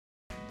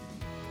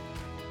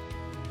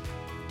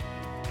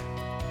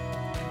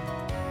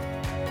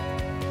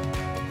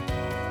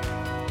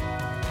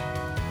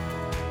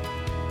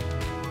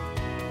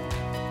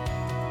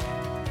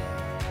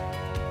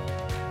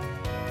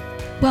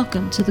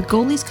Welcome to the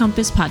Goalie's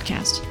Compass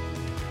podcast.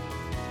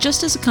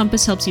 Just as a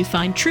compass helps you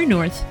find true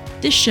north,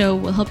 this show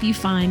will help you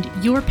find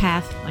your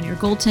path on your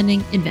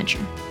goaltending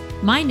adventure.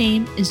 My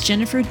name is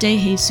Jennifer De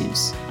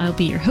Jesus. I'll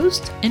be your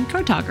host and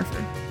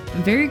cartographer.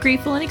 I'm very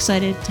grateful and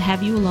excited to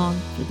have you along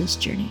for this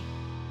journey.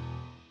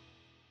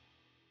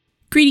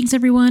 Greetings,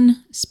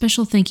 everyone.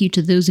 Special thank you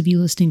to those of you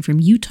listening from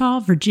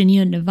Utah,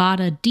 Virginia,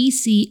 Nevada,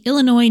 DC,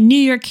 Illinois, New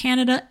York,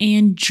 Canada,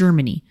 and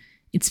Germany.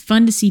 It's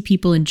fun to see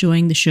people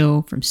enjoying the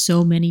show from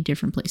so many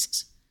different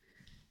places.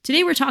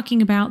 Today we're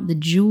talking about the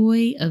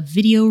joy of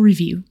video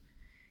review.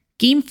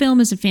 Game film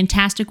is a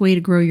fantastic way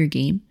to grow your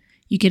game.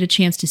 You get a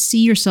chance to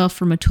see yourself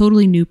from a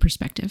totally new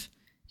perspective.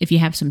 If you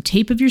have some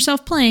tape of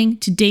yourself playing,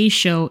 today's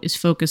show is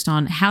focused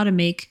on how to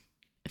make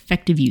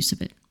effective use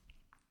of it.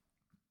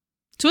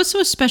 So what's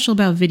so special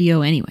about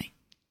video anyway?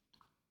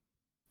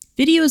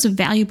 Video is a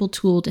valuable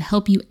tool to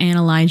help you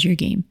analyze your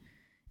game.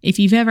 If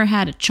you've ever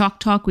had a chalk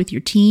talk with your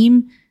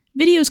team,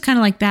 video is kind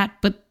of like that,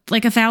 but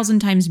like 1,000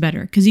 times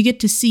better because you get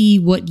to see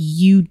what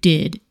you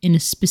did in a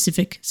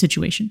specific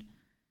situation.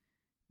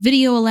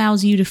 Video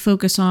allows you to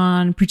focus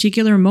on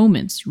particular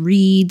moments,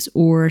 reads,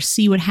 or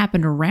see what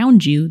happened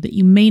around you that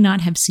you may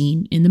not have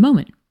seen in the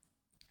moment.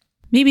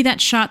 Maybe that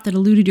shot that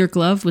eluded your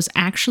glove was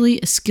actually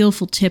a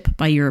skillful tip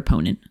by your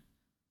opponent.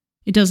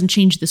 It doesn't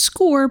change the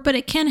score, but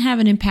it can have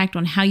an impact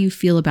on how you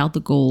feel about the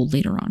goal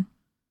later on.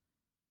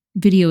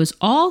 Video is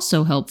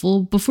also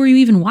helpful before you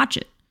even watch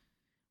it.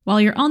 While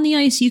you're on the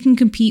ice, you can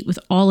compete with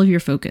all of your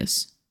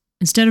focus.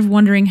 Instead of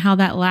wondering how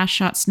that last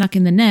shot snuck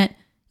in the net,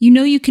 you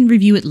know you can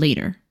review it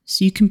later,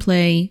 so you can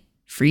play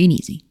free and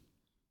easy.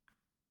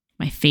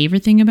 My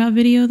favorite thing about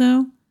video,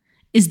 though,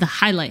 is the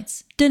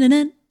highlights.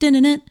 Dun-dun-dun,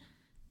 dun-dun-dun.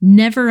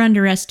 Never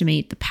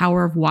underestimate the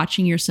power of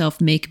watching yourself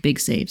make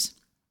big saves.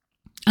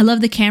 I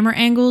love the camera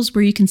angles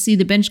where you can see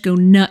the bench go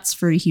nuts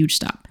for a huge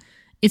stop.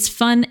 It's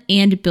fun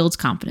and it builds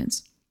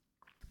confidence.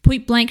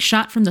 Point blank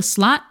shot from the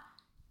slot,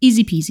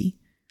 easy peasy.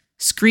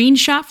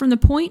 Screenshot from the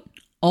point,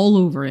 all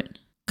over it.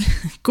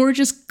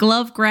 Gorgeous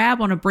glove grab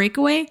on a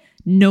breakaway,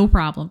 no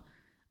problem.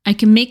 I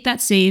can make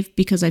that save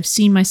because I've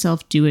seen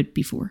myself do it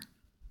before.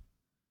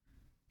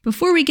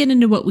 Before we get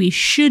into what we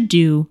should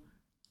do,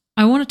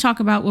 I want to talk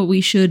about what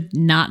we should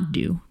not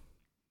do.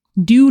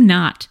 Do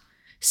not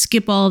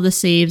skip all of the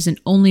saves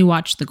and only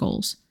watch the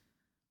goals.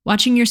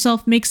 Watching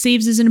yourself make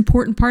saves is an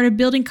important part of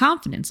building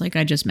confidence, like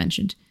I just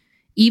mentioned.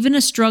 Even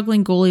a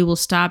struggling goalie will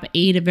stop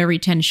 8 of every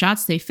 10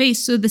 shots they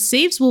face, so the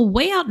saves will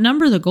way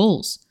outnumber the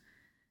goals.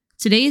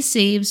 Today's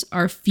saves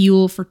are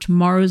fuel for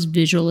tomorrow's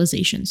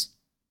visualizations.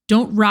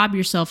 Don't rob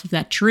yourself of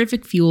that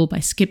terrific fuel by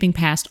skipping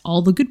past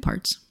all the good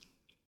parts.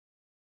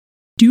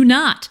 Do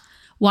not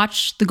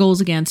watch the goals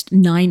against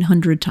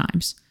 900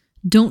 times.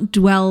 Don't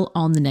dwell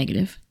on the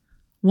negative.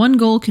 One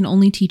goal can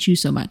only teach you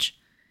so much.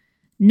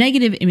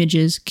 Negative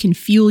images can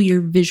fuel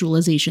your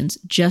visualizations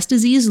just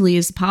as easily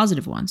as the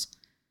positive ones.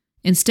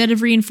 Instead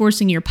of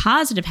reinforcing your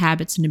positive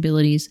habits and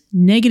abilities,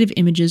 negative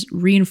images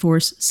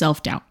reinforce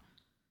self-doubt.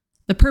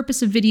 The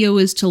purpose of video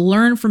is to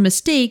learn from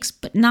mistakes,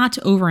 but not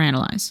to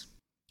overanalyze.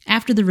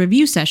 After the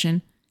review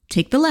session,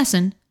 take the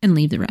lesson and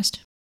leave the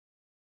rest.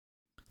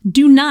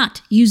 Do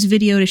not use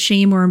video to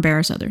shame or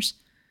embarrass others.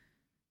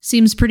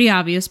 Seems pretty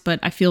obvious,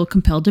 but I feel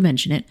compelled to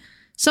mention it.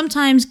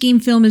 Sometimes game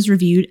film is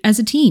reviewed as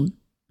a team.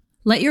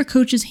 Let your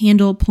coaches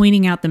handle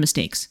pointing out the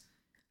mistakes.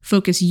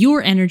 Focus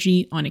your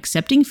energy on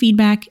accepting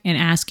feedback and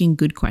asking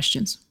good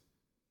questions.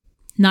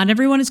 Not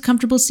everyone is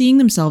comfortable seeing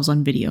themselves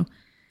on video.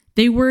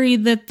 They worry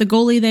that the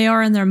goalie they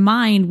are in their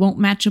mind won't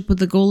match up with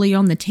the goalie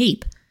on the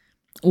tape.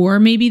 Or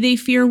maybe they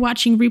fear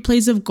watching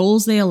replays of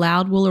goals they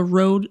allowed will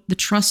erode the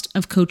trust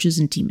of coaches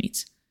and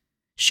teammates.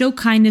 Show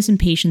kindness and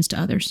patience to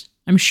others.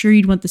 I'm sure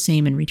you'd want the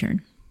same in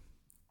return.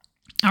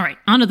 All right,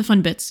 on to the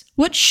fun bits.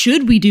 What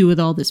should we do with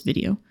all this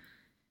video?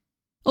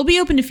 I'll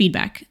be open to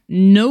feedback.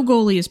 No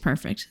goalie is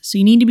perfect, so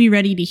you need to be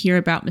ready to hear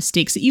about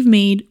mistakes that you've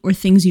made or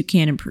things you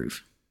can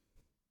improve.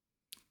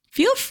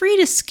 Feel free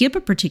to skip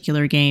a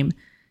particular game.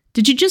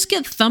 Did you just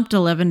get thumped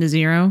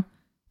 11-0?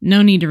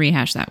 No need to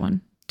rehash that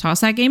one.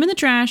 Toss that game in the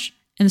trash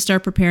and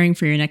start preparing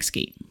for your next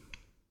skate.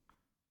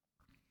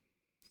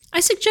 I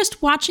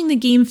suggest watching the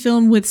game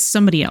film with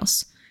somebody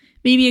else.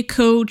 Maybe a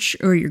coach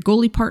or your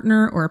goalie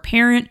partner or a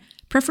parent,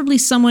 preferably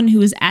someone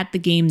who is at the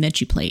game that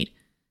you played.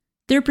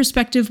 Their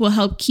perspective will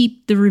help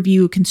keep the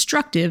review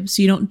constructive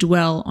so you don't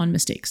dwell on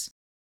mistakes.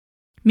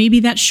 Maybe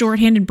that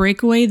shorthanded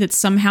breakaway that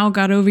somehow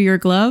got over your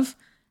glove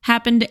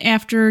happened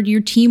after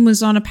your team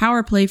was on a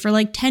power play for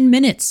like 10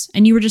 minutes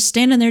and you were just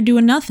standing there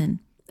doing nothing.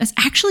 That's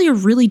actually a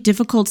really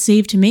difficult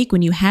save to make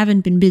when you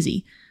haven't been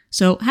busy.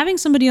 So having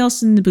somebody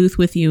else in the booth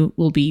with you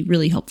will be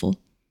really helpful.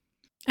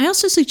 I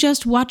also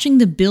suggest watching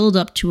the build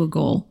up to a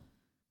goal.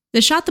 The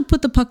shot that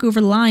put the puck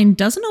over the line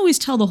doesn't always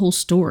tell the whole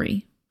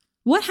story.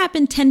 What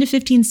happened 10 to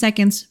 15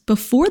 seconds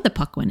before the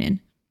puck went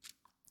in?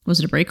 Was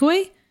it a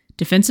breakaway?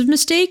 Defensive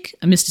mistake?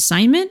 A missed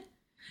assignment?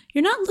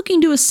 You're not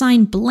looking to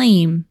assign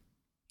blame.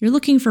 You're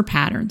looking for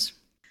patterns.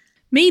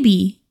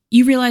 Maybe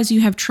you realize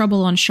you have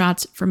trouble on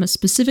shots from a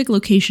specific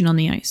location on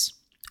the ice.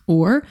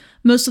 Or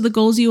most of the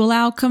goals you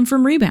allow come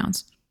from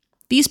rebounds.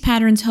 These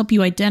patterns help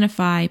you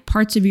identify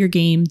parts of your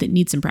game that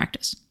need some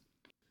practice.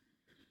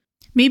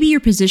 Maybe your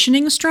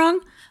positioning is strong,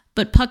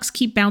 but pucks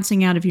keep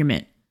bouncing out of your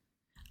mitt.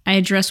 I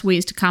address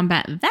ways to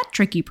combat that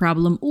tricky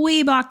problem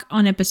way back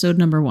on episode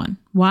number 1,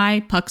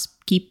 why pucks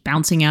keep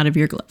bouncing out of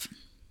your glove.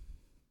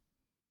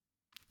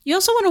 You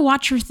also want to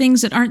watch for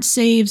things that aren't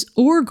saves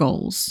or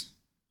goals.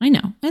 I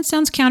know, that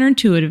sounds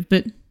counterintuitive,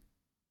 but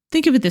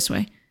think of it this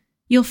way.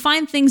 You'll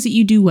find things that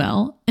you do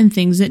well and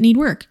things that need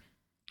work.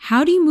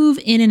 How do you move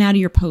in and out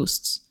of your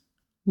posts?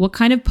 What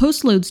kind of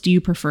post loads do you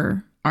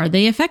prefer? Are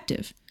they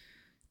effective?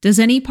 Does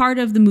any part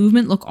of the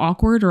movement look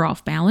awkward or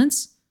off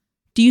balance?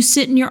 Do you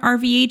sit in your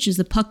RVH as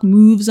the puck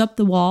moves up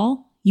the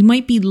wall? You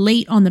might be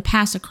late on the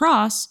pass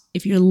across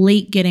if you're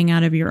late getting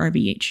out of your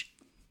RVH.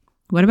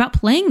 What about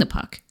playing the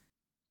puck?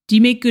 Do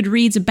you make good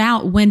reads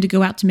about when to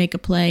go out to make a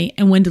play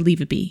and when to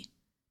leave it be?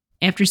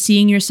 After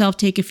seeing yourself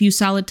take a few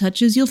solid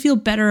touches, you'll feel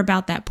better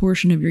about that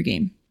portion of your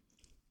game.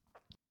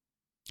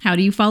 How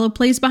do you follow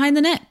plays behind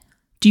the net?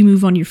 Do you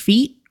move on your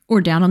feet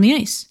or down on the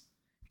ice?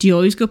 Do you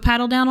always go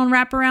paddle down on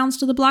wraparounds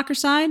to the blocker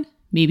side?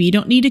 Maybe you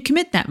don't need to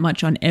commit that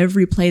much on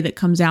every play that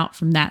comes out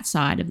from that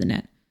side of the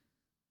net.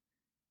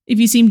 If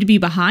you seem to be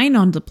behind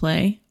on the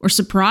play or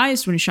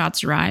surprised when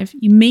shots arrive,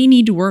 you may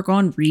need to work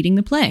on reading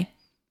the play.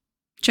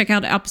 Check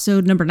out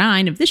episode number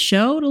 9 of this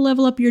show to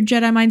level up your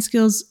Jedi mind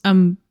skills.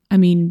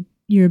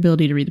 Your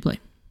ability to read the play.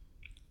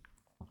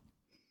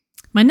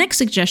 My next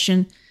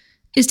suggestion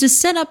is to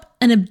set up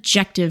an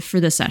objective for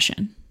the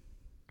session.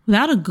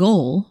 Without a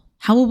goal,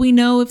 how will we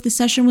know if the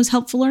session was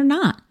helpful or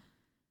not?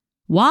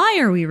 Why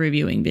are we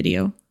reviewing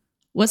video?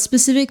 What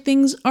specific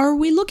things are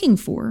we looking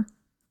for?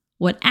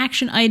 What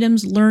action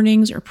items,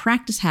 learnings, or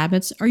practice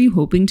habits are you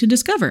hoping to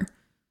discover?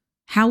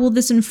 How will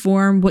this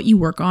inform what you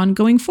work on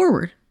going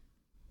forward?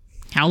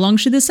 How long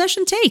should this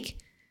session take?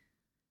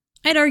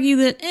 I'd argue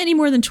that any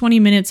more than 20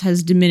 minutes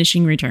has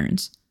diminishing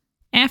returns.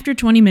 After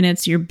 20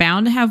 minutes, you're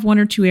bound to have 1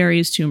 or 2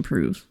 areas to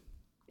improve.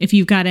 If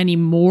you've got any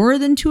more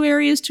than 2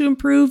 areas to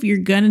improve, you're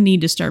going to need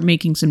to start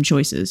making some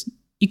choices.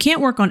 You can't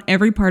work on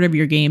every part of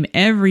your game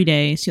every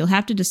day, so you'll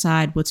have to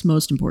decide what's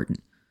most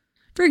important.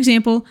 For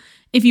example,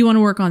 if you want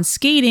to work on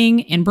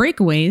skating and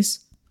breakaways,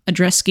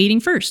 address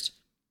skating first.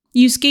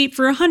 You skate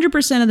for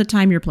 100% of the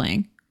time you're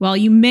playing, while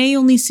you may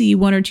only see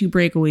 1 or 2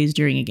 breakaways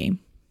during a game.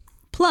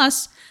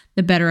 Plus,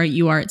 the better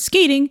you are at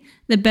skating,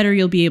 the better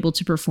you'll be able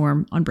to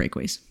perform on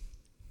breakaways.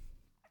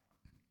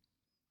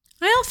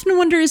 I often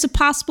wonder, is it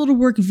possible to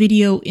work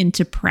video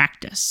into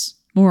practice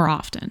more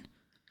often?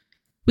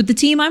 With the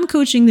team I'm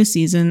coaching this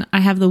season,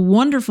 I have the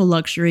wonderful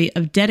luxury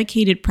of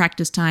dedicated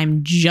practice time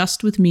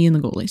just with me and the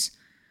goalies.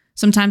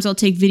 Sometimes I'll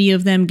take video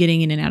of them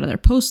getting in and out of their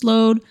post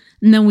load,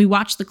 and then we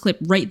watch the clip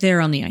right there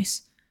on the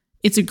ice.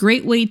 It's a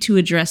great way to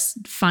address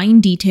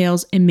fine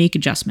details and make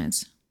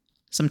adjustments.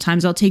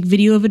 Sometimes I'll take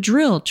video of a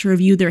drill to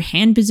review their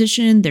hand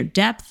position, their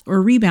depth,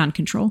 or rebound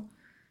control.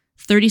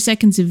 30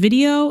 seconds of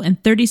video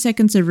and 30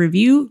 seconds of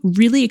review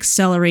really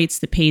accelerates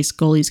the pace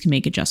goalies can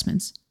make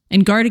adjustments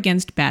and guard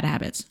against bad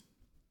habits.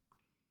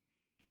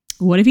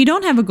 What if you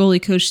don't have a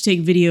goalie coach to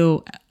take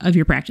video of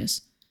your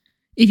practice?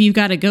 If you've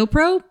got a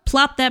GoPro,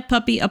 plop that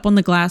puppy up on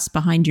the glass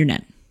behind your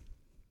net.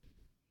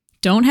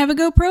 Don't have a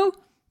GoPro?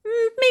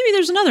 Maybe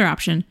there's another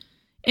option.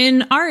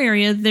 In our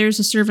area, there's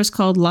a service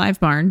called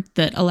LiveBarn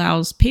that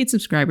allows paid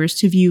subscribers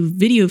to view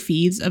video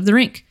feeds of the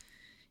rink.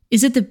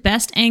 Is it the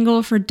best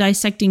angle for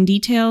dissecting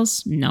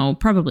details? No,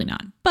 probably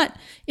not. But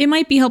it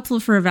might be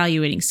helpful for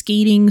evaluating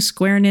skating,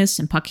 squareness,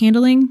 and puck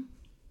handling.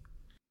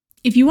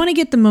 If you want to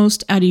get the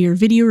most out of your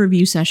video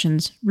review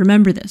sessions,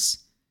 remember this.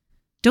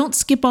 Don't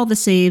skip all the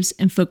saves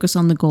and focus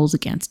on the goals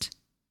against.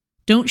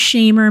 Don't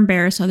shame or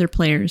embarrass other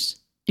players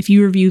if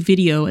you review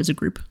video as a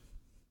group.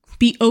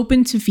 Be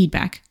open to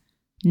feedback.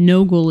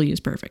 No goalie is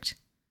perfect.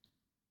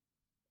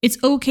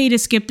 It's okay to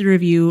skip the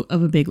review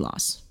of a big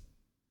loss.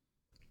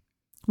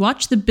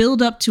 Watch the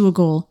build up to a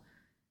goal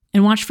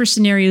and watch for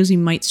scenarios you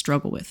might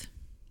struggle with.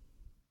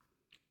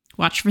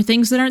 Watch for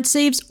things that aren't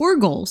saves or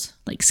goals,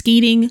 like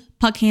skating,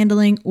 puck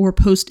handling, or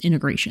post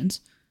integrations.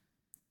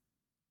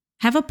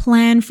 Have a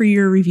plan for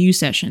your review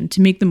session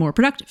to make them more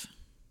productive.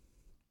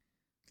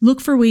 Look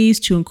for ways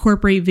to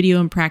incorporate video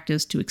in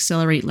practice to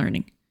accelerate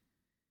learning.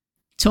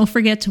 Don't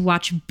forget to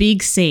watch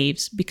big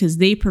saves because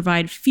they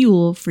provide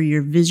fuel for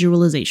your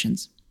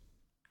visualizations.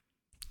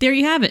 There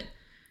you have it.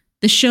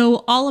 The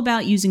show all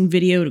about using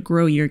video to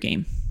grow your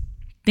game.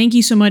 Thank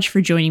you so much for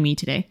joining me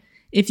today.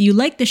 If you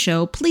like the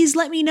show, please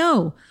let me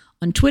know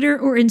on Twitter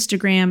or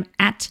Instagram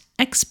at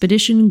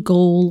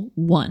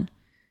ExpeditionGoal1.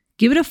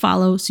 Give it a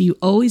follow so you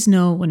always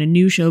know when a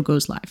new show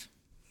goes live.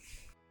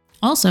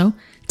 Also,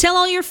 tell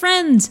all your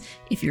friends.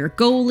 If you're a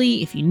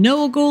goalie, if you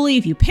know a goalie,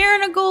 if you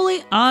parent a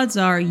goalie, odds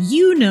are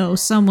you know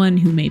someone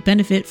who may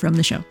benefit from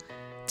the show.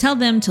 Tell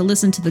them to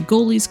listen to the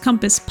Goalies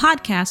Compass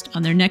podcast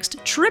on their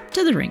next trip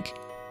to the rink.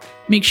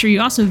 Make sure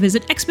you also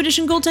visit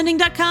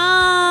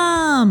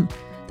ExpeditionGoaltending.com.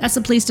 That's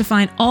the place to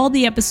find all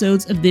the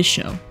episodes of this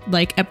show,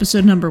 like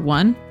episode number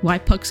 1, Why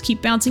Pucks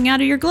Keep Bouncing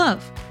Out of Your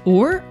Glove,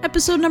 or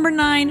episode number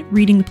 9,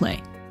 Reading the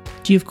Play.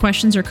 Do you have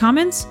questions or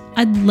comments?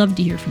 I'd love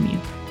to hear from you.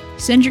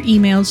 Send your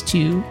emails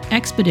to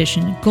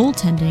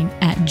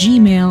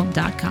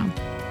expeditiongoaltending@gmail.com.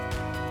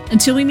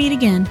 Until we meet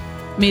again,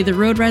 may the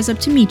road rise up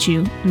to meet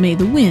you, and may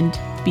the wind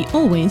be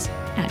always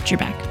at your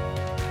back.